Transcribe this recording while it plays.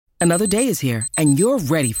Another day is here, and you're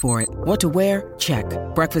ready for it. What to wear? Check.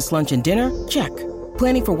 Breakfast, lunch, and dinner? Check.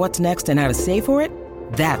 Planning for what's next and how to save for it?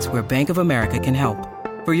 That's where Bank of America can help.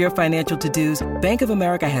 For your financial to-dos, Bank of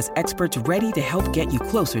America has experts ready to help get you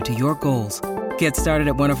closer to your goals. Get started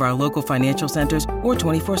at one of our local financial centers or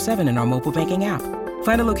 24/7 in our mobile banking app.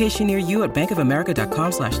 Find a location near you at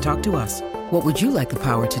bankofamerica.com/talktous. What would you like the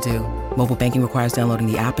power to do? Mobile banking requires downloading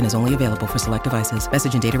the app and is only available for select devices.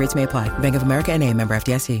 Message and data rates may apply. Bank of America N.A., member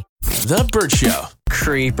FDIC. The Burt Show.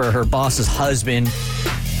 Creeper, her boss's husband,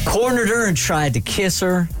 cornered her and tried to kiss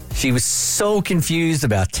her. She was so confused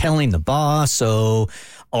about telling the boss,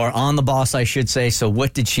 or on the boss, I should say. So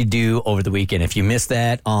what did she do over the weekend? If you missed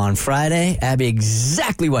that on Friday, Abby,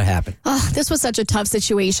 exactly what happened. Oh, this was such a tough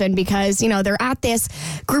situation because, they're at this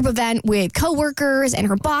group event with coworkers and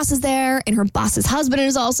her boss is there and her boss's husband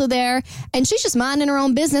is also there. And she's just minding her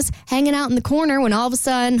own business, hanging out in the corner when all of a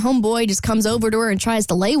sudden homeboy just comes over to her and tries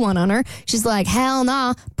to lay one on her. She's like, hell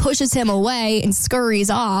nah, pushes him away and scurries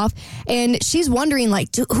off. And she's wondering,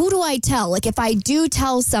 who do I tell? Like, if I do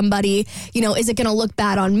tell somebody, is it going to look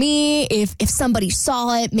bad on me? If somebody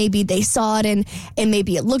saw it, maybe they saw it and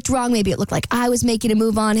maybe it looked wrong. Maybe it looked like I was making a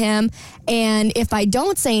move on him. And if I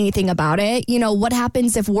don't say anything about it, what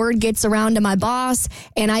happens if word gets around to my boss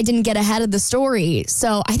and I didn't get ahead of the story?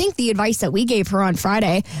 So I think the advice that we gave her on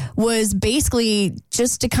Friday was basically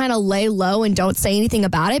just to kind of lay low and don't say anything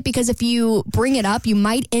about it, because if you bring it up, you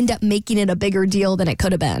might end up making it a bigger deal than it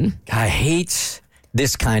could have been. I hate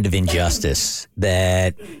this kind of injustice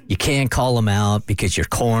that you can't call him out because you're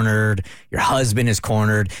cornered, your husband is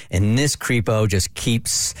cornered, and this creepo just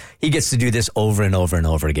he gets to do this over and over and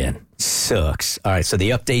over again. Sucks. All right, so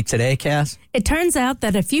the update today, Cass? It turns out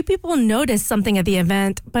that a few people noticed something at the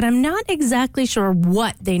event, but I'm not exactly sure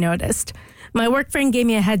what they noticed. My work friend gave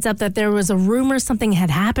me a heads up that there was a rumor something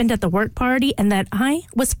had happened at the work party and that I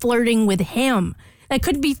was flirting with him. That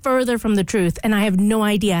could be further from the truth, and I have no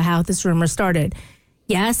idea how this rumor started.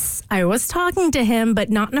 Yes, I was talking to him, but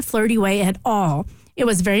not in a flirty way at all. It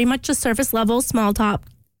was very much a surface level, small talk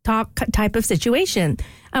type of situation.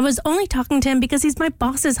 I was only talking to him because he's my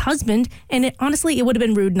boss's husband, and honestly, it would have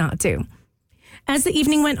been rude not to. As the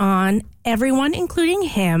evening went on, everyone, including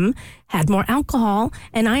him, had more alcohol,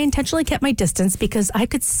 and I intentionally kept my distance because I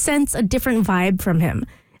could sense a different vibe from him.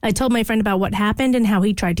 I told my friend about what happened and how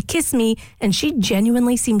he tried to kiss me, and she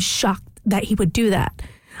genuinely seemed shocked that he would do that.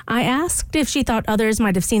 I asked if she thought others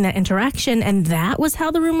might have seen that interaction, and that was how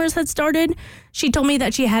the rumors had started. She told me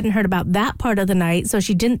that she hadn't heard about that part of the night, so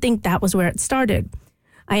she didn't think that was where it started.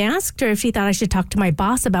 I asked her if she thought I should talk to my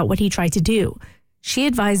boss about what he tried to do. She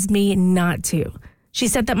advised me not to. She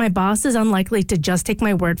said that my boss is unlikely to just take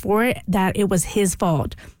my word for it, that it was his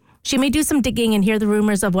fault. She may do some digging and hear the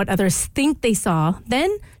rumors of what others think they saw.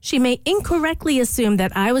 Then she may incorrectly assume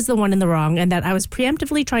that I was the one in the wrong and that I was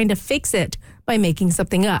preemptively trying to fix it by making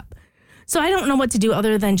something up. So I don't know what to do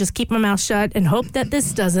other than just keep my mouth shut and hope that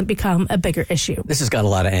this doesn't become a bigger issue. This has got a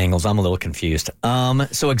lot of angles. I'm a little confused.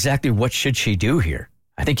 So exactly what should she do here?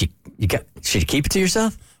 I think should you keep it to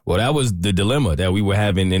yourself? Well, that was the dilemma that we were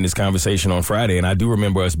having in this conversation on Friday. And I do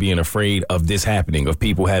remember us being afraid of this happening, of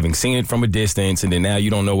people having seen it from a distance. And then now you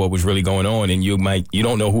don't know what was really going on. And you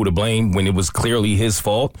don't know who to blame when it was clearly his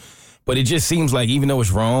fault. But it just seems like even though it's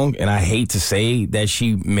wrong, and I hate to say that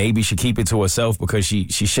she maybe should keep it to herself because she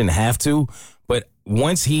shouldn't have to. But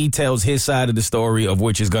once he tells his side of the story, of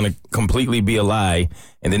which is going to completely be a lie,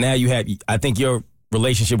 and then now I think your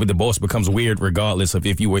relationship with the boss becomes weird regardless of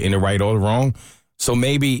if you were in the right or the wrong. So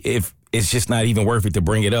maybe if it's just not even worth it to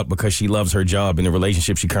bring it up because she loves her job and the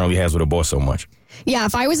relationship she currently has with her boss so much. Yeah,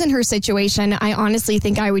 if I was in her situation, I honestly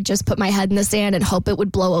think I would just put my head in the sand and hope it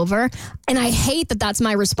would blow over. And I hate that that's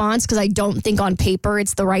my response because I don't think on paper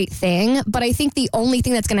it's the right thing. But I think the only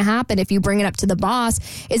thing that's going to happen if you bring it up to the boss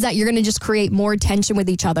is that you're going to just create more tension with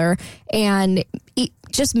each other and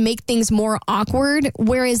just make things more awkward,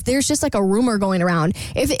 whereas there's just like a rumor going around.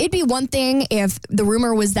 If it'd be one thing if the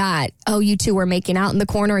rumor was that, oh, you two were making out in the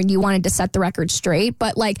corner and you wanted to set the record straight.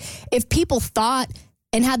 But like if people thought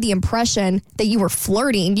and had the impression that you were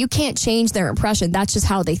flirting, you can't change their impression. That's just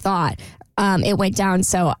how they thought it went down.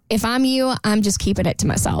 So if I'm you, I'm just keeping it to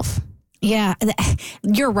myself. Yeah,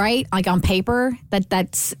 you're right. Like on paper,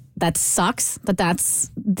 that sucks, but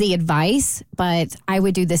that's the advice. But I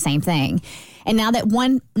would do the same thing. And now that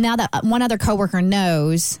one other coworker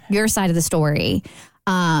knows your side of the story,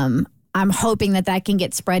 I'm hoping that can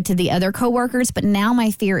get spread to the other coworkers. But now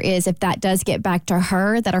my fear is if that does get back to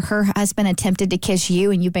her, that her husband attempted to kiss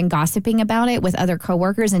you and you've been gossiping about it with other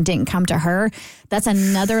coworkers and didn't come to her. That's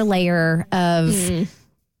another layer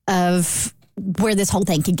of where this whole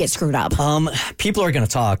thing could get screwed up. People are going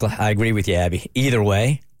to talk. I agree with you, Abby. Either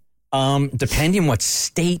way. Depending what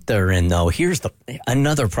state they're in, though, here's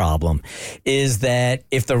another problem is that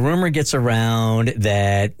if the rumor gets around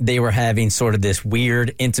that they were having sort of this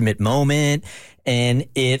weird intimate moment and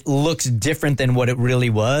it looks different than what it really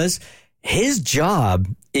was, his job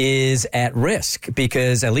is at risk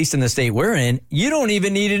because, at least in the state we're in, you don't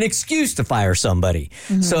even need an excuse to fire somebody.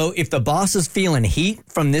 Mm-hmm. So if the boss is feeling heat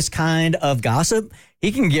from this kind of gossip,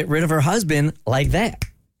 he can get rid of her husband like that.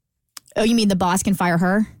 Oh, you mean the boss can fire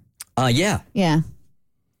her? Yeah. Yeah.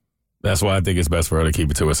 That's why I think it's best for her to keep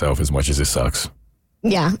it to herself as much as it sucks.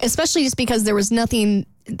 Yeah, especially just because there was nothing.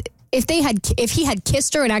 If he had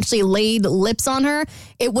kissed her and actually laid lips on her,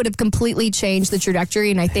 it would have completely changed the trajectory.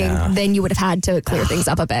 And I think then you would have had to clear things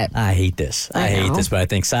up a bit. I hate this. I hate this, but I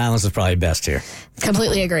think silence is probably best here.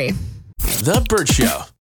 Completely agree. The Burt Show.